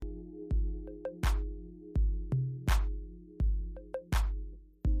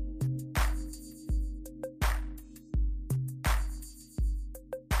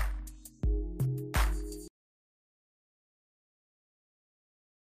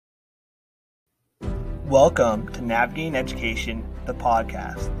Welcome to Navigating Education, the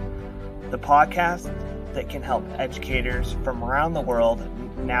podcast. The podcast that can help educators from around the world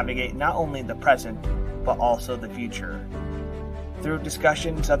navigate not only the present, but also the future. Through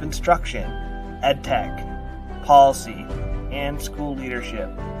discussions of instruction, EdTech, policy, and school leadership,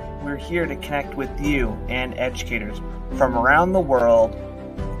 we're here to connect with you and educators from around the world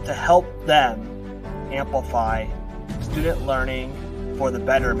to help them amplify student learning for the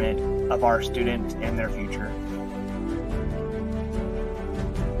betterment of our students and their future.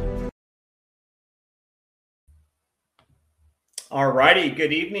 Alrighty,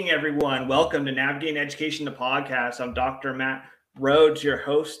 good evening, everyone. Welcome to Navigating Education, the podcast. I'm Dr. Matt Rhodes, your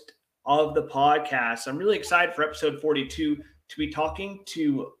host of the podcast. I'm really excited for episode 42 to be talking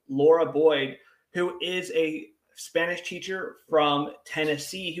to Laura Boyd, who is a Spanish teacher from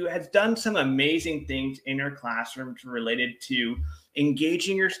Tennessee who has done some amazing things in her classrooms related to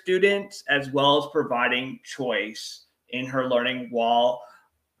engaging your students as well as providing choice in her learning while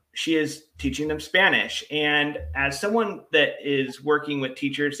she is teaching them Spanish. And as someone that is working with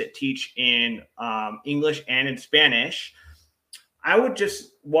teachers that teach in English and in Spanish, I would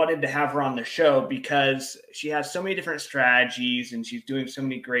just wanted to have her on the show because she has so many different strategies and she's doing so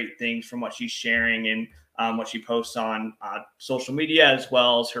many great things from what she's sharing and what she posts on social media, as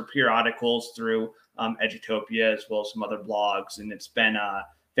well as her periodicals through Edutopia, as well as some other blogs. And it's been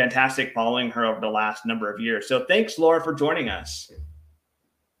fantastic following her over the last number of years. So thanks, Laura, for joining us.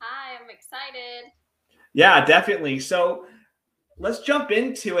 Hi, I'm excited. Yeah, definitely. So let's jump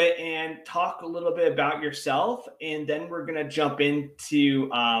into it and talk a little bit about yourself, and then we're going to jump into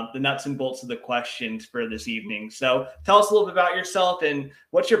the nuts and bolts of the questions for this evening. So tell us a little bit about yourself and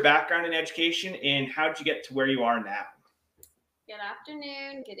what's your background in education and how did you get to where you are now? Good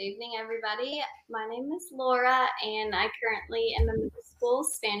afternoon. Good evening, everybody. My name is Laura, and I currently am a middle school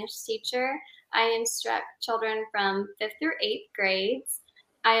Spanish teacher. I instruct children from 5th through 8th grades.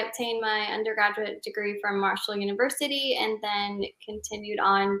 I obtained my undergraduate degree from Marshall University and then continued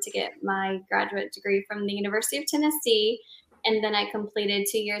on to get my graduate degree from the University of Tennessee. And then I completed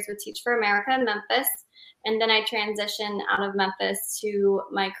 2 years with Teach for America in Memphis. And then I transitioned out of Memphis to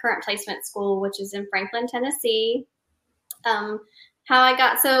my current placement school, which is in Franklin, Tennessee. How I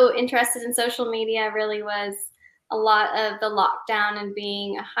got so interested in social media really was a lot of the lockdown and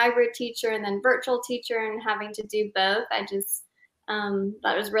being a hybrid teacher and then virtual teacher and having to do both. I just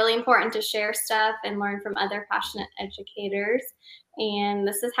thought it was really important to share stuff and learn from other passionate educators. And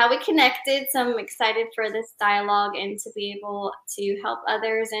this is how we connected. So I'm excited for this dialogue and to be able to help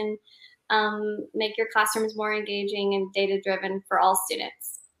others and make your classrooms more engaging and data-driven for all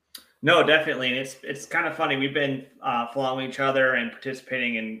students. No, definitely. And it's kind of funny. We've been following each other and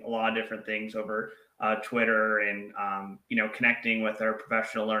participating in a lot of different things over Twitter and, connecting with our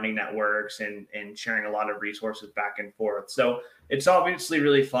professional learning networks and sharing a lot of resources back and forth. So it's obviously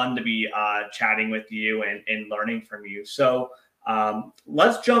really fun to be chatting with you and learning from you. So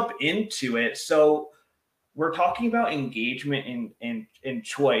let's jump into it. So we're talking about engagement and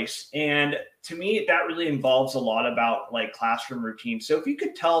choice. And to me, that really involves a lot about like classroom routine. So if you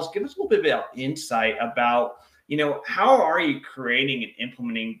could give us a little bit of insight about, how are you creating and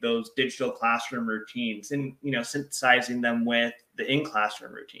implementing those digital classroom routines and, synthesizing them with the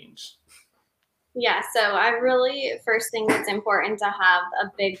in-classroom routines? Yeah, so I really first think it's important to have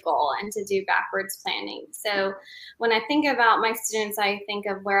a big goal and to do backwards planning. So when I think about my students, I think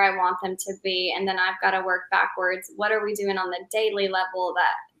of where I want them to be, and then I've got to work backwards. What are we doing on the daily level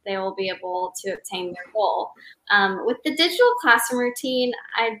that they will be able to obtain their goal? With the digital classroom routine,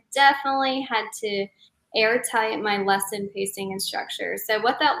 I definitely had to airtight my lesson pacing and structure. So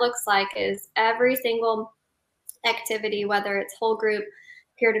what that looks like is every single activity, whether it's whole group,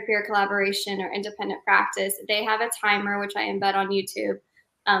 peer-to-peer collaboration, or independent practice, they have a timer, which I embed on YouTube,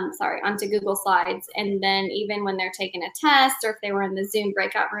 onto Google Slides. And then even when they're taking a test or if they were in the Zoom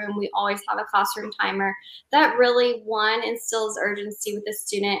breakout room, we always have a classroom timer. That really, one, instills urgency with the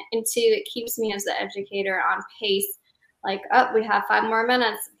student, and two, it keeps me as the educator on pace. Like, we have 5 more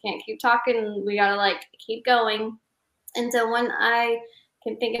minutes. Can't keep talking. We got to keep going. And so when I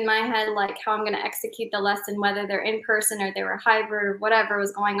can think in my head, how I'm going to execute the lesson, whether they're in person or they were hybrid or whatever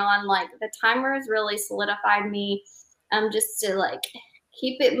was going on, the timer has really solidified me just to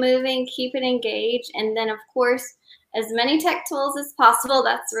keep it moving, keep it engaged. And then of course, as many tech tools as possible.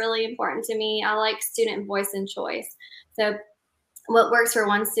 That's really important to me. I like student voice and choice. So what works for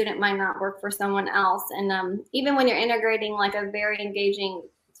one student might not work for someone else. And even when you're integrating a very engaging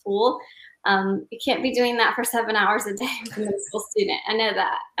tool, You can't be doing that for 7 hours a day as a middle school student. I know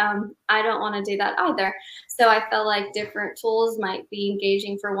that. I don't want to do that either. So I feel like different tools might be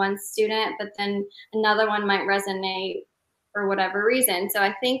engaging for one student, but then another one might resonate for whatever reason. So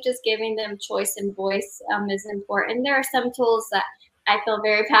I think just giving them choice and voice is important. There are some tools that I feel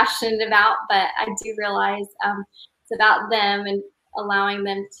very passionate about, but I do realize it's about them and allowing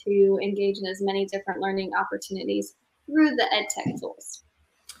them to engage in as many different learning opportunities through the ed tech tools.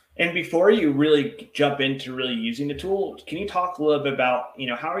 And before you really jump into really using the tool, can you talk a little bit about,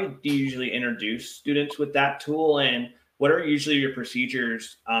 how do you usually introduce students with that tool, and what are usually your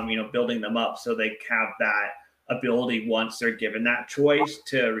procedures, building them up so they have that ability once they're given that choice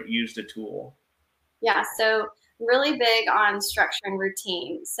to use the tool? Yeah, so really big on structure and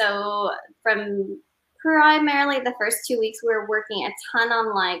routine. So from primarily the first 2 weeks, we were working a ton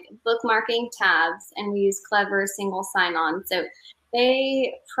on like bookmarking tabs, and we use Clever single sign-on. So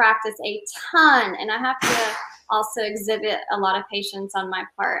they practice a ton, and I have to also exhibit a lot of patience on my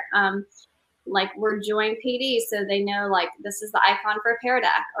part. Like we're Join PD, so they know like this is the icon for Pear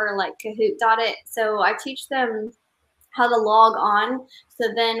Deck, or like Kahoot.it. So I teach them how to log on. So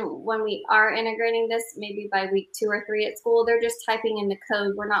then when we are integrating this, maybe by week 2 or 3 at school, they're just typing in the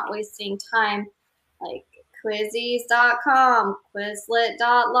code. We're not wasting time like Quizizz.com,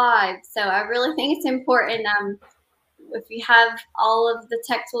 Quizlet.live. So I really think it's important if you have all of the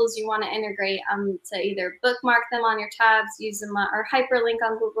tech tools you want to integrate, to either bookmark them on your tabs, use them or hyperlink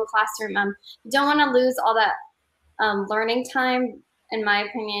on Google Classroom. You don't want to lose all that learning time, in my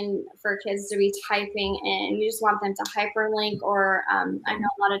opinion, for kids to be typing in. You just want them to hyperlink, or I know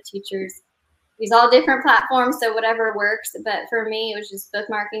a lot of teachers use all different platforms, so whatever works. But for me, it was just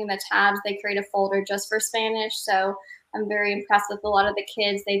bookmarking the tabs. They create a folder just for Spanish, so I'm very impressed with a lot of the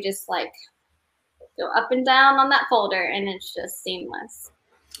kids. They just like go up and down on that folder, and it's just seamless.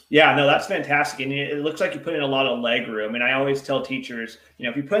 Yeah, no, that's fantastic. And it looks like you put in a lot of leg room. And I always tell teachers,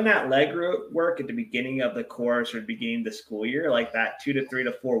 if you put in that leg work at the beginning of the course or beginning of the school year, like that 2 to 3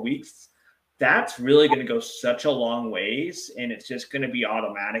 to 4 weeks, that's really going to go such a long ways. And it's just going to be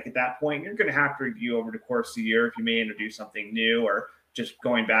automatic at that point. You're going to have to review over the course of the year if you may introduce something new or just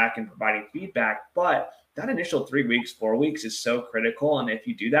going back and providing feedback. But that initial 3 weeks, 4 weeks is so critical. And if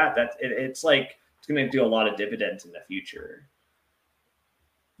you do that, it's going to do a lot of dividends in the future.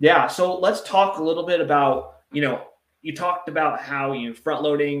 Yeah, so let's talk a little bit about, you talked about how front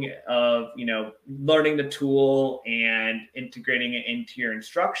loading of, learning the tool and integrating it into your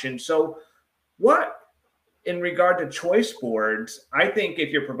instruction. So what, in regard to choice boards, I think if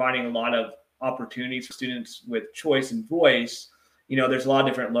you're providing a lot of opportunities for students with choice and voice, there's a lot of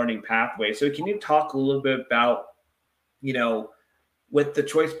different learning pathways. So can you talk a little bit about, with the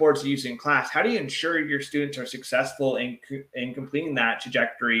choice boards used in class, how do you ensure your students are successful in completing that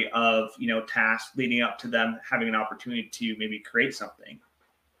trajectory of, tasks leading up to them having an opportunity to maybe create something?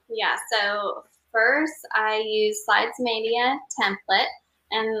 Yeah, so first I use Slides Media template,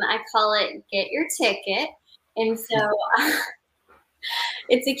 and I call it Get Your Ticket. And so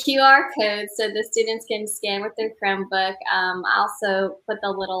it's a QR code so the students can scan with their Chromebook. I also put the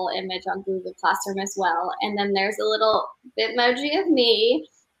little image on Google Classroom as well. And then there's a little Bitmoji of me.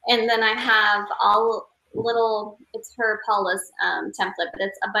 And then I have it's her Paula's template, but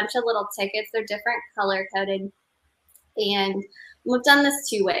it's a bunch of little tickets. They're different color coded. And we've done this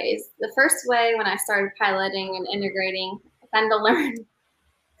 2 ways. The first way, when I started piloting and integrating, I kind of learned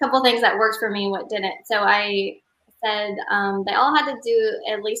a couple things that worked for me and what didn't. So I said they all had to do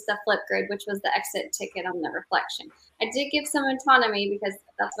at least a Flipgrid, which was the exit ticket on the reflection. I did give some autonomy because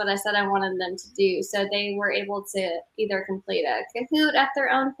that's what I said I wanted them to do. So they were able to either complete a Kahoot at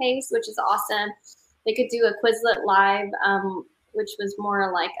their own pace, which is awesome. They could do a Quizlet Live, which was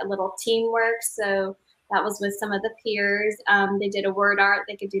more like a little teamwork. So that was with some of the peers. They did a word art.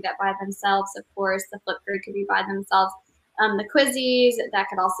 They could do that by themselves. Of course, the Flipgrid could be by themselves. The Quizizz, that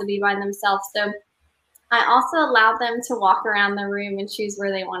could also be by themselves. So I also allowed them to walk around the room and choose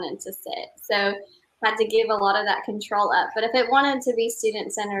where they wanted to sit. So I had to give a lot of that control up. But if it wanted to be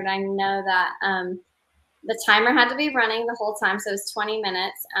student-centered, I know that the timer had to be running the whole time. So it was 20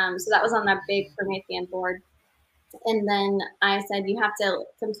 minutes. So that was on that big Promethean board. And then I said, you have to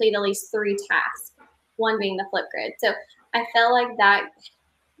complete at least 3 tasks, one being the Flipgrid. So I felt like that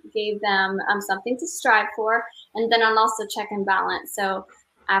gave them something to strive for. And then I'll also check and balance. So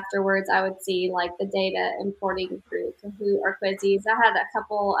afterwards, I would see like the data importing through Kahoot or Quizizz. I had a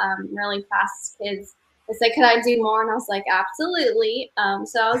couple really fast kids that said, could I do more? And I was like, absolutely.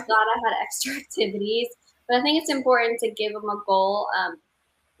 So I was glad I had extra activities. But I think it's important to give them a goal.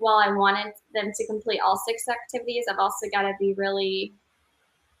 While I wanted them to complete all 6 activities, I've also got to be really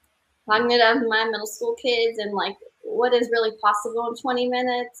cognitive, my middle school kids, and like what is really possible in 20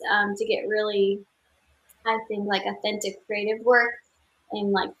 minutes to get really, I think, like authentic creative work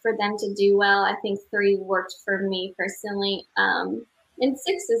and like for them to do well. I think 3 worked for me personally. And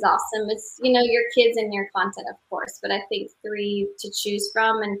 6 is awesome. It's, your kids and your content, of course, but I think 3 to choose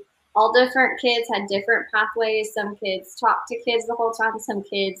from, and all different kids had different pathways. Some kids talked to kids the whole time. Some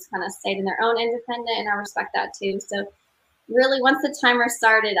kids kind of stayed in their own independent, and I respect that too. So really, once the timer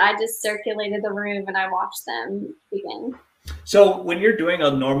started, I just circulated the room and I watched them begin. So when you're doing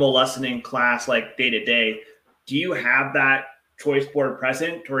a normal lesson in class, like day to day, do you have that choice board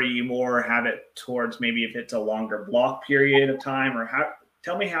present, or do you more have it towards maybe if it's a longer block period of time, or how?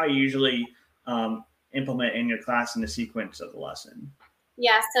 Tell me how you usually implement in your class in the sequence of the lesson.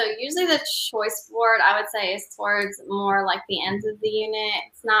 Yeah, so usually the choice board, I would say, is towards more like the ends of the unit.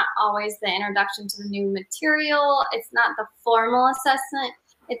 It's not always the introduction to the new material. It's not the formal assessment.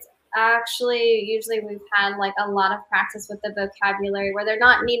 It's actually, usually we've had like a lot of practice with the vocabulary where they're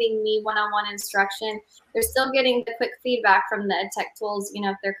not needing me one-on-one instruction. They're still getting the quick feedback from the ed tech tools,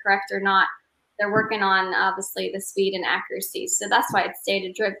 if they're correct or not. They're working on obviously the speed and accuracy. So that's why it's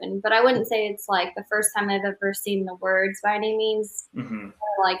data driven. But I wouldn't say it's like the first time they've ever seen the words by any means. Mm-hmm.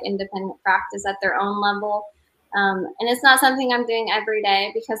 Like independent practice at their own level. And it's not something I'm doing every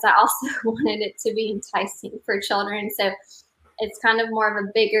day because I also wanted it to be enticing for children. So it's kind of more of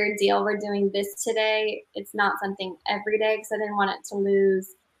a bigger deal. We're doing this today. It's not something every day because I didn't want it to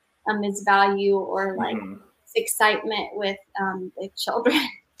lose its value or like excitement with the children.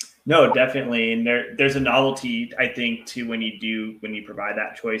 No, definitely. And there's a novelty, I think, too, when you provide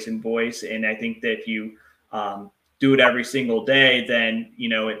that choice and voice. And I think that if you do it every single day, then,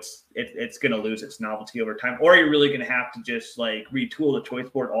 it's going to lose its novelty over time, or you're really going to have to just like retool the choice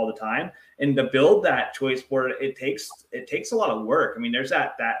board all the time. And to build that choice board, it takes a lot of work. I mean, there's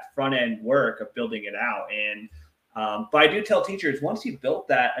that front end work of building it out. And but I do tell teachers, once you built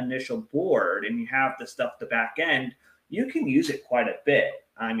that initial board and you have the stuff, the back end, you can use it quite a bit.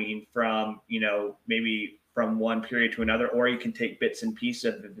 I mean, from, maybe from one period to another, or you can take bits and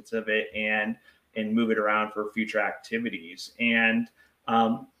pieces of it and move it around for future activities. And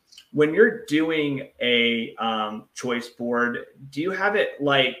when you're doing a choice board, do you have it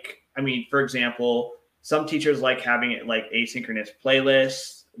like, I mean, for example, some teachers like having it like asynchronous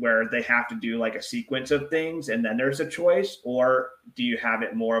playlists where they have to do like a sequence of things and then there's a choice? Or do you have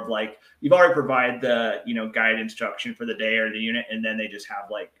it more of like, you've already provided the, guide instruction for the day or the unit, and then they just have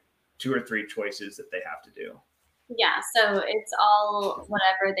like 2 or 3 choices that they have to do? Yeah, so it's all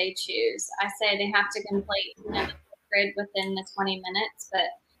whatever they choose. I say they have to complete the grid within the 20 minutes, but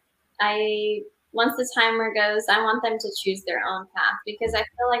once the timer goes, I want them to choose their own path, because I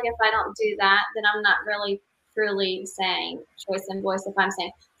feel like if I don't do that, then I'm not really truly saying choice and voice. If I'm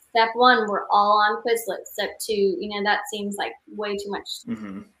saying step 1, we're all on Quizlet. Step 2, that seems like way too much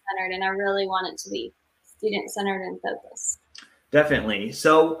centered, and I really want it to be student centered and focused. Definitely.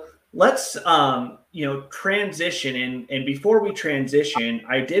 So let's transition, and before we transition,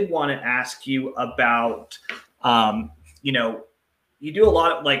 I did want to ask you about you do a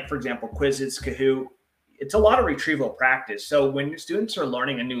lot of, like, for example, Quizizz, Kahoot. It's a lot of retrieval practice. So when your students are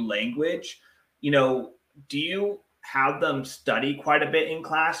learning a new language, do you have them study quite a bit in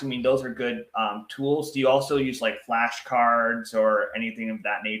class? I mean, those are good tools. Do you also use like flashcards or anything of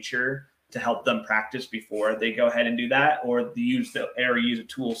that nature to help them practice before they go ahead and do that? Or do you use a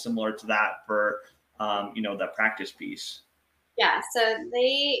tool similar to that for, that practice piece? Yeah, so they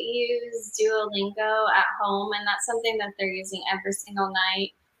use Duolingo at home, and that's something that they're using every single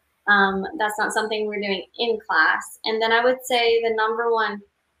night. That's not something we're doing in class. And then I would say the number one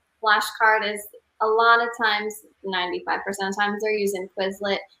flashcard is, a lot of times, 95% of times, they're using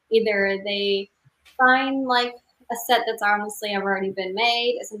Quizlet. Either they find like a set that's honestly already been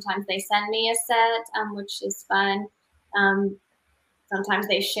made. Sometimes they send me a set, which is fun. Sometimes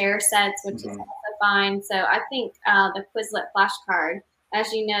they share sets, which is also fine. So I think the Quizlet flashcard,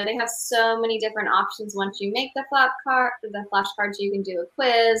 as you know, they have so many different options. Once you make the flashcards, you can do a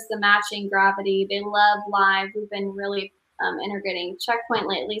quiz, the matching, gravity. They love live. We've been really integrating Checkpoint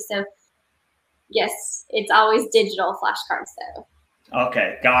lately. So yes, it's always digital flashcards though.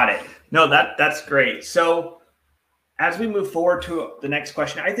 Okay, got it. No, that's great. So as we move forward to the next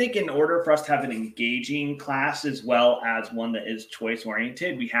question, I think in order for us to have an engaging class as well as one that is choice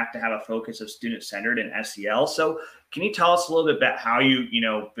oriented, we have to have a focus of student centered and SEL. So can you tell us a little bit about how you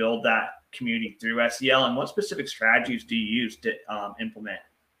build that community through SEL, and what specific strategies do you use to implement?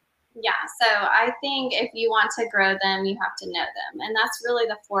 Yeah, so I think if you want to grow them, you have to know them. And that's really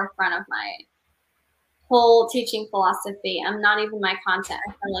the forefront of my whole teaching philosophy. Not even my content.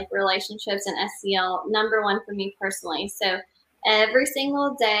 I feel like relationships and SEL, number one for me personally. So every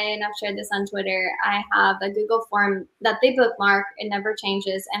single day, and I've shared this on Twitter, I have a Google form that they bookmark. It never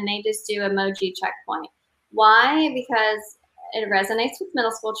changes, and they just do emoji checkpoint. Why? Because it resonates with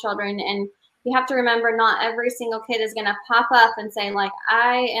middle school children, and you have to remember not every single kid is going to pop up and say, like,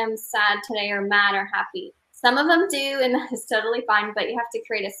 I am sad today or mad or happy. Some of them do, and that is totally fine, but you have to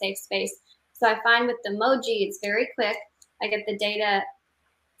create a safe space. So I find with the emoji, it's very quick. I get the data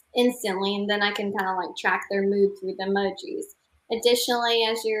instantly, and then I can kind of like track their mood through the emojis. Additionally,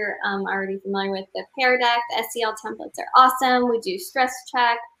 as you're already familiar with the Pear Deck, the SEL templates are awesome. We do stress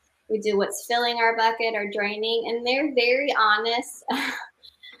check. We do what's filling our bucket or draining, and they're very honest.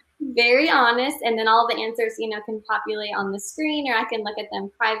 Very honest, and then all the answers, can populate on the screen, or I can look at them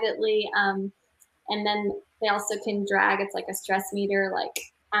privately. And then they also can drag. It's like a stress meter, like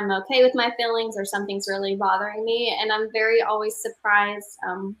I'm okay with my feelings or something's really bothering me. And I'm very always surprised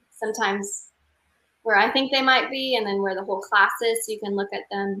sometimes where I think they might be, and then where the whole class is. So you can look at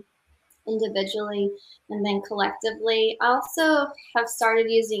them individually and then collectively. I also have started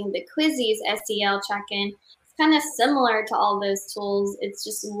using the Quizzes SEL check-in. It's kind of similar to all those tools. It's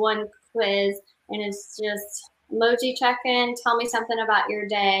just one quiz, and it's just emoji check-in, tell me something about your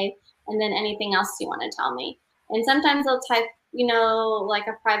day, and then anything else you want to tell me. And sometimes they'll type, like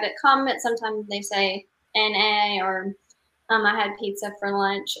a private comment. Sometimes they say NA, or I had pizza for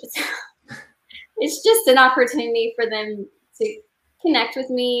lunch. It's just an opportunity for them to connect with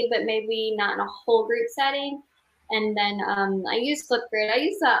me, but maybe not in a whole group setting. And then I use Flipgrid. I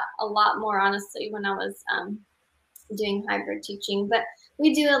use that a lot more, honestly, when I was doing hybrid teaching. But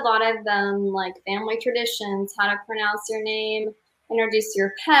we do a lot of like family traditions, how to pronounce your name, introduce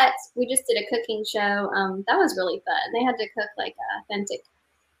your pet. We just did a cooking show. That was really fun. They had to cook like an authentic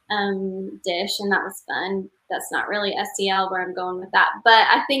dish, and that was fun. That's not really SEL where I'm going with that. But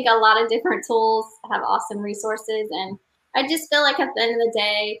I think a lot of different tools have awesome resources, and I just feel like at the end of the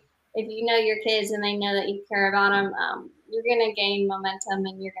day, if you know your kids and they know that you care about them, you're going to gain momentum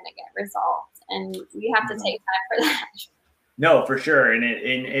and you're going to get results. And you have to take time for that. No, for sure. And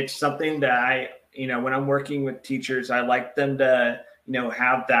it's something that I, when I'm working with teachers, I like them to,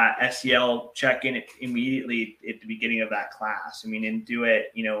 have that SEL check-in immediately at the beginning of that class. I mean, and do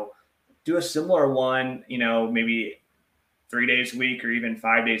it, do a similar one, maybe 3 days a week or even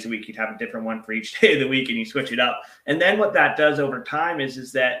 5 days a week. You'd have a different one for each day of the week, and you switch it up. And then what that does over time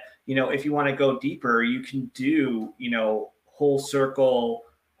is that, if you want to go deeper, you can do, whole circle,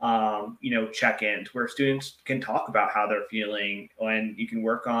 check-ins where students can talk about how they're feeling, and you can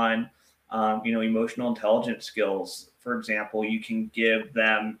work on, emotional intelligence skills. For example, you can give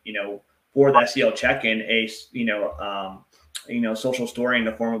them, for the SEL check-in, a, social story in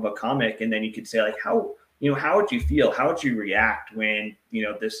the form of a comic. And then you could say like, how would you feel? How would you react when,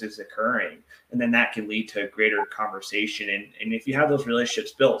 this is occurring? And then that can lead to a greater conversation. And if you have those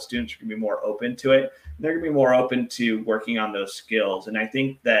relationships built, students are going to be more open to it. They're going to be more open to working on those skills. And I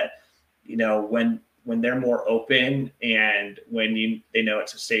think that, when they're more open, and when they know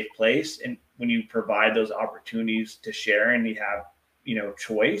it's a safe place, and when you provide those opportunities to share and you have,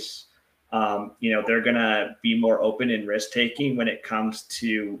 choice, they're going to be more open and risk taking when it comes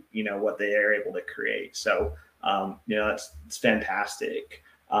to, what they are able to create. So, it's fantastic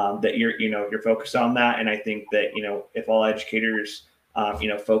that you're focused on that. And I think that, if all educators,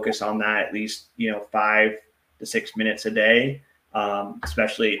 focus on that at least, 5 to 6 minutes a day,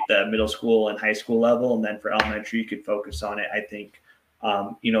 especially at the middle school and high school level. And then for elementary, you could focus on it, I think,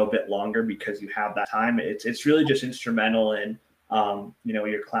 a bit longer, because you have that time. It's really just instrumental in,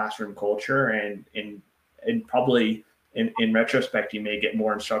 your classroom culture, and probably in retrospect, you may get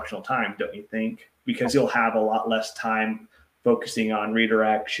more instructional time, don't you think? Because you'll have a lot less time focusing on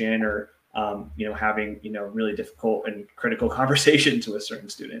redirection or, having, really difficult and critical conversations with certain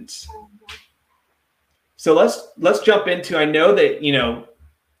students. So let's jump into, I know that,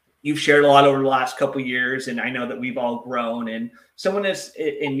 you've shared a lot over the last couple of years, and I know that we've all grown, and someone is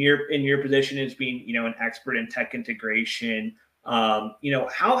in your position as being, an expert in tech integration.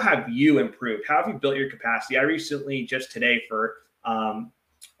 How have you improved? How have you built your capacity? I recently, just today, for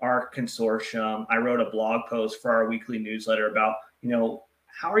our consortium, I wrote a blog post for our weekly newsletter about,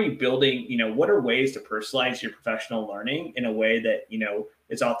 how are you building, what are ways to personalize your professional learning in a way that,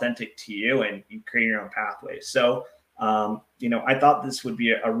 is authentic to you, and you create your own pathways. So, I thought this would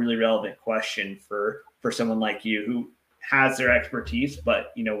be a really relevant question for someone like you who has their expertise,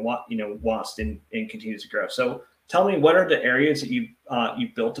 but, wants and continues to grow. So tell me, what are the areas that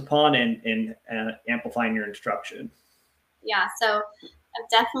you've built upon and amplifying your instruction? Yeah. So I've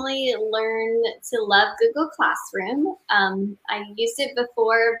definitely learned to love Google Classroom. I used it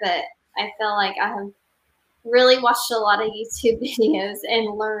before, but I feel like I have really watched a lot of YouTube videos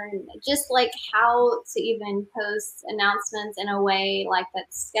and learned just like how to even post announcements in a way like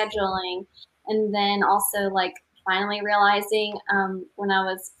that's scheduling. And then also like finally realizing when I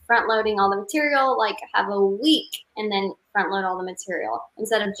was front loading all the material, like have a week and then front load all the material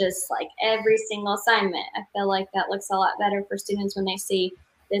instead of just like every single assignment. I feel like that looks a lot better for students when they see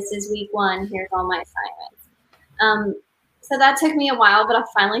this is week one, here's all my assignments. So that took me a while, but I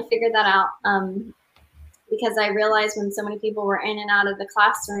finally figured that out. Because I realized when so many people were in and out of the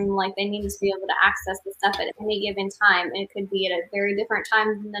classroom, like they needed to be able to access the stuff at any given time. And it could be at a very different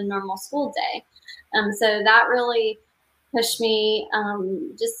time than the normal school day. So that really pushed me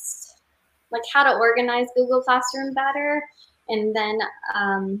just like how to organize Google Classroom better. And then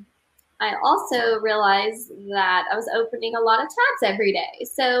I also realized that I was opening a lot of tabs every day.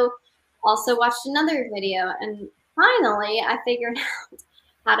 So also watched another video. And finally, I figured out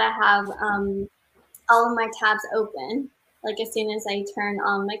how to have all of my tabs open like as soon as I turn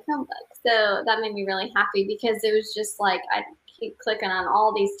on my Chromebook. So that made me really happy because it was just like I keep clicking on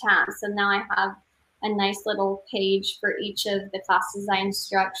all these tabs. So now I have a nice little page for each of the class design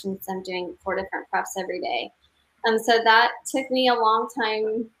instructions. I'm doing 4 different preps every day. So that took me a long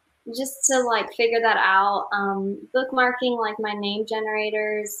time just to like figure that out. Bookmarking like my name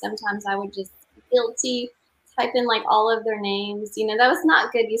generators. Sometimes I would just guilty type in like all of their names. You know, that was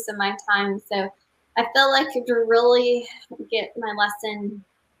not good use of my time. So I felt like to really get my lesson,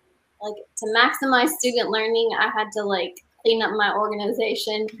 like to maximize student learning, I had to like clean up my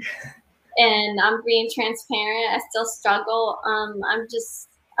organization. And I'm being transparent. I still struggle. I'm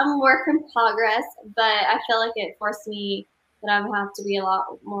a work in progress, but I feel like it forced me that I would have to be a lot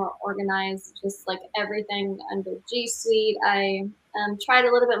more organized, just like everything under G Suite. I tried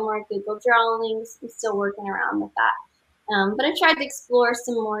a little bit more Google Drawings. I'm still working around with that. But I tried to explore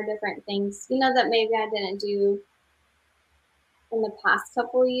some more different things, you know, that maybe I didn't do in the past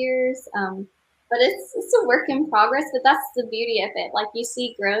couple of years. But it's a work in progress, but that's the beauty of it. Like you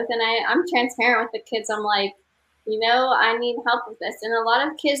see growth, and I'm transparent with the kids. I'm like, you know, I need help with this. And a lot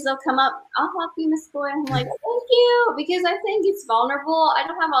of kids, they'll come up, I'll help you, Miss Boyd. I'm like, thank you, because I think it's vulnerable. I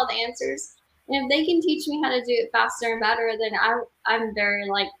don't have all the answers. And if they can teach me how to do it faster and better, then I'm very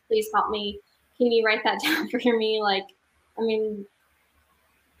like, please help me. Can you write that down for me? Like, I mean,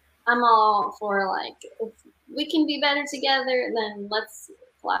 I'm all for like, if we can be better together, then let's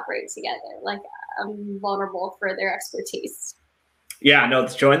collaborate together. Like I'm vulnerable for their expertise. Yeah, no,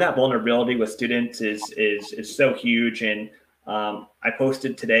 showing that vulnerability with students is so huge. And I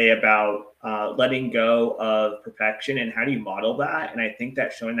posted today about letting go of perfection and how do you model that. And I think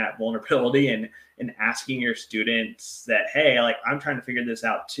that showing that vulnerability and asking your students that, hey, like I'm trying to figure this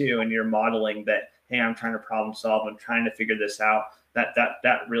out too, and you're modeling that, hey, I'm trying to problem solve, I'm trying to figure this out. That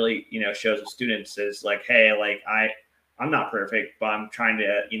really, you know, shows the students is like, hey, like I'm not perfect, but I'm trying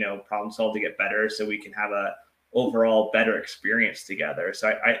to, you know, problem solve to get better so we can have a overall better experience together.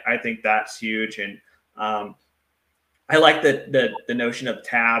 So I think that's huge. And I like the notion of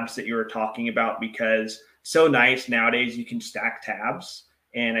tabs that you were talking about, because so nice nowadays you can stack tabs.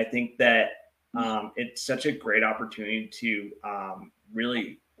 And I think that it's such a great opportunity to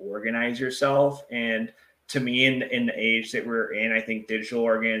really organize yourself. And to me, in the age that we're in, I think digital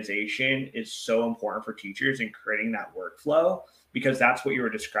organization is so important for teachers in creating that workflow, because that's what you were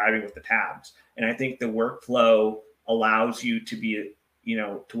describing with the tabs. And I think the workflow allows you to be, you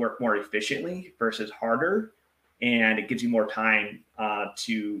know, to work more efficiently versus harder. And it gives you more time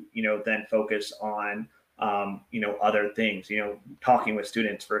to, you know, then focus on, you know, other things, you know, talking with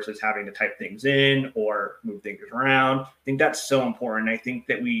students versus having to type things in or move things around. I think that's so important. I think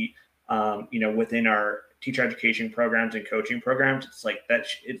that we, you know, within our teacher education programs and coaching programs, it's like that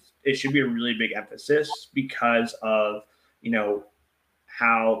it should be a really big emphasis because of, you know,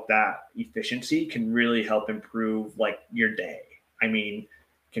 how that efficiency can really help improve like your day. I mean,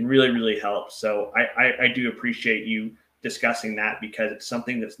 can really help. So I do appreciate you discussing that, because it's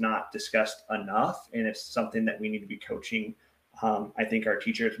something that's not discussed enough, and it's something that we need to be coaching. I think our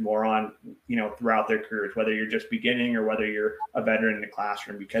teachers more on, you know, throughout their careers, whether you're just beginning or whether you're a veteran in the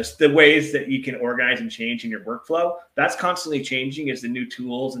classroom, because the ways that you can organize and change in your workflow, that's constantly changing as the new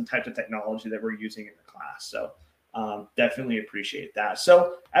tools and types of technology that we're using in the class. So definitely appreciate that.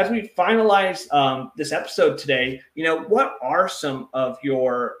 So as we finalize this episode today, you know, what are some of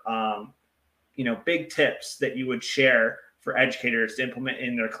your, you know, big tips that you would share for educators to implement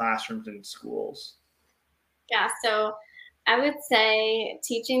in their classrooms and schools? Yeah, so I would say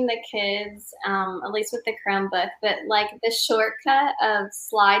teaching the kids, at least with the Chromebook, but like the shortcut of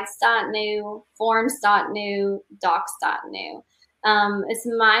slides.new, forms.new, docs.new. It's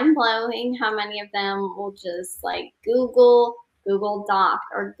mind blowing how many of them will just like Google Doc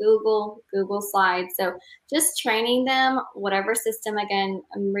or Google Slides. So just training them, whatever system, again,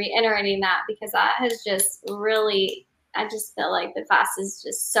 I'm reiterating that because that has just really, I just feel like the class is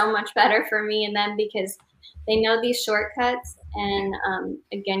just so much better for me and them because they know these shortcuts. And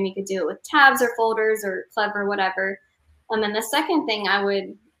again, you could do it with tabs or folders or Clever, whatever. And the second thing I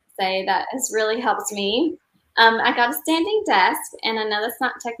would say that has really helped me, I got a standing desk, and I know that's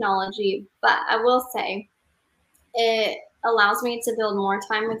not technology, but I will say it allows me to build more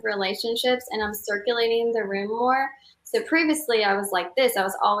time with relationships, and I'm circulating the room more. So previously I was like this, I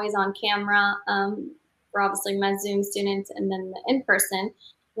was always on camera for obviously my Zoom students and then the in-person.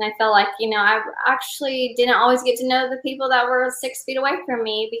 And I felt like, I actually didn't always get to know the people that were 6 feet away from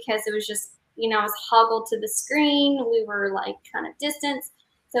me because it was just, I was hoggled to the screen. We were like kind of distance.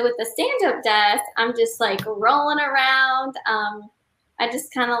 So with the stand-up desk, I'm just like rolling around. I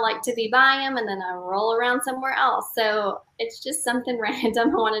just kind of like to be by them and then I roll around somewhere else. So it's just something random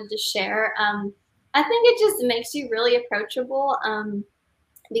I wanted to share. I think it just makes you really approachable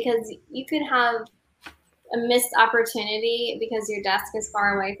because you could have a missed opportunity because your desk is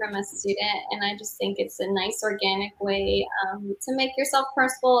far away from a student. And I just think it's a nice organic way to make yourself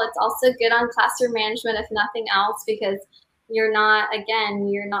personable. It's also good on classroom management, if nothing else, because you're not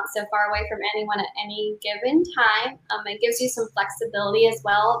so far away from anyone at any given time. It gives you some flexibility as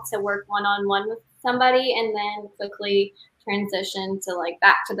well to work one-on-one with somebody and then quickly transition to like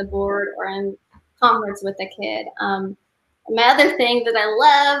back to the board or in conference with a kid. My other thing that I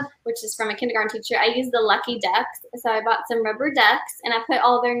love, which is from a kindergarten teacher, I use the Lucky Ducks. So I bought some rubber ducks and I put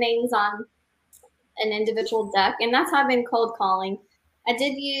all their names on an individual duck. And that's how I've been cold calling. I do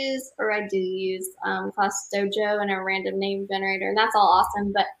use Class Dojo and a random name generator, and that's all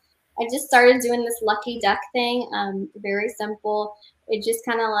awesome. But I just started doing this Lucky Duck thing. Very simple. It just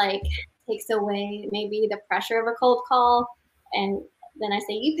kind of like takes away maybe the pressure of a cold call. And then I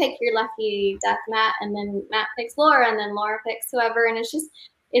say, you pick your lucky duck, Matt, and then Matt picks Laura, and then Laura picks whoever. And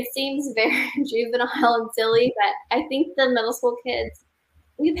it seems very juvenile and silly, but I think the middle school kids,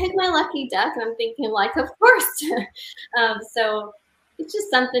 you pick my lucky duck. And I'm thinking like, of course. So it's just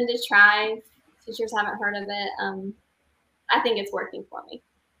something to try. Teachers haven't heard of it. I think it's working for me.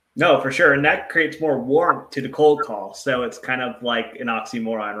 No, for sure. And that creates more warmth to the cold call. So it's kind of like an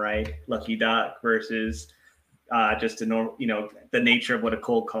oxymoron, right? Lucky duck versus just a normal, the nature of what a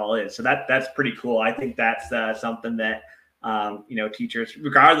cold call is. So that's pretty cool. I think that's something that, teachers,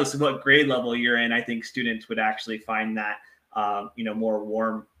 regardless of what grade level you're in, I think students would actually find that, more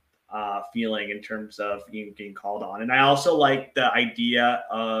warm feeling in terms of getting called on. And I also like the idea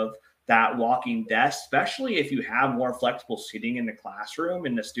of that walking desk, especially if you have more flexible seating in the classroom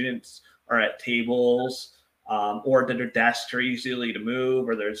and the students are at tables or that their desks are easily to move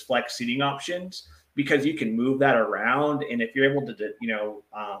or there's flex seating options, because you can move that around. And if you're able to,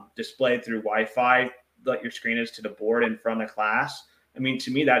 display it through Wi-Fi, let your screen is to the board in front of class. I mean,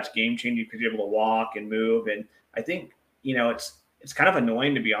 to me, that's game changing because you're able to walk and move. And I think, it's kind of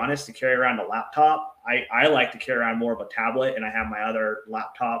annoying, to be honest, to carry around a laptop. I like to carry around more of a tablet, and I have my other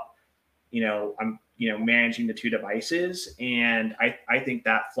laptop. I'm, managing the two devices, and I think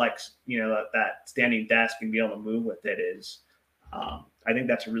that flex, that standing desk and be able to move with it is, I think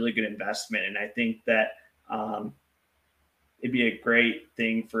that's a really good investment. And I think that it'd be a great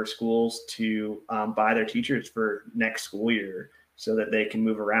thing for schools to buy their teachers for next school year so that they can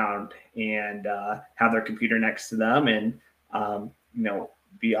move around and have their computer next to them and,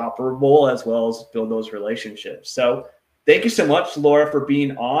 be operable as well as build those relationships. So thank you so much, Laura, for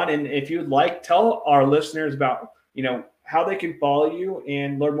being on. And if you'd like, tell our listeners about, how they can follow you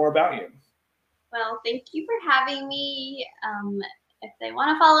and learn more about you. Well, thank you for having me. If they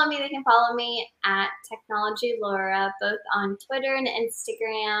want to follow me, they can follow me at Technology Laura, both on Twitter and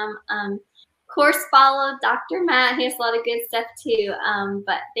Instagram. Of course, follow Dr. Matt. He has a lot of good stuff too.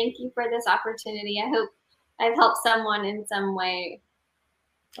 But thank you for this opportunity. I hope I've helped someone in some way.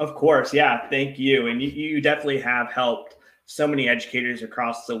 Of course. Yeah. Thank you. And you definitely have helped so many educators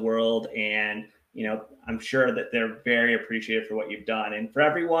across the world. And, I'm sure that they're very appreciative for what you've done. And for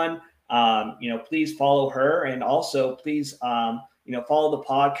everyone, please follow her. And also please, follow the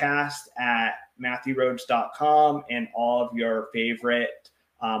podcast at MatthewRhodes.com and all of your favorite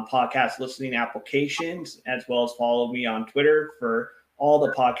podcast listening applications, as well as follow me on Twitter for all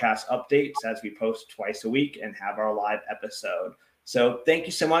the podcast updates as we post twice a week and have our live episode. So thank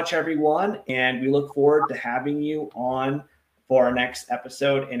you so much, everyone. And we look forward to having you on for our next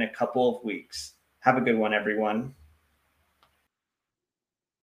episode in a couple of weeks. Have a good one, everyone.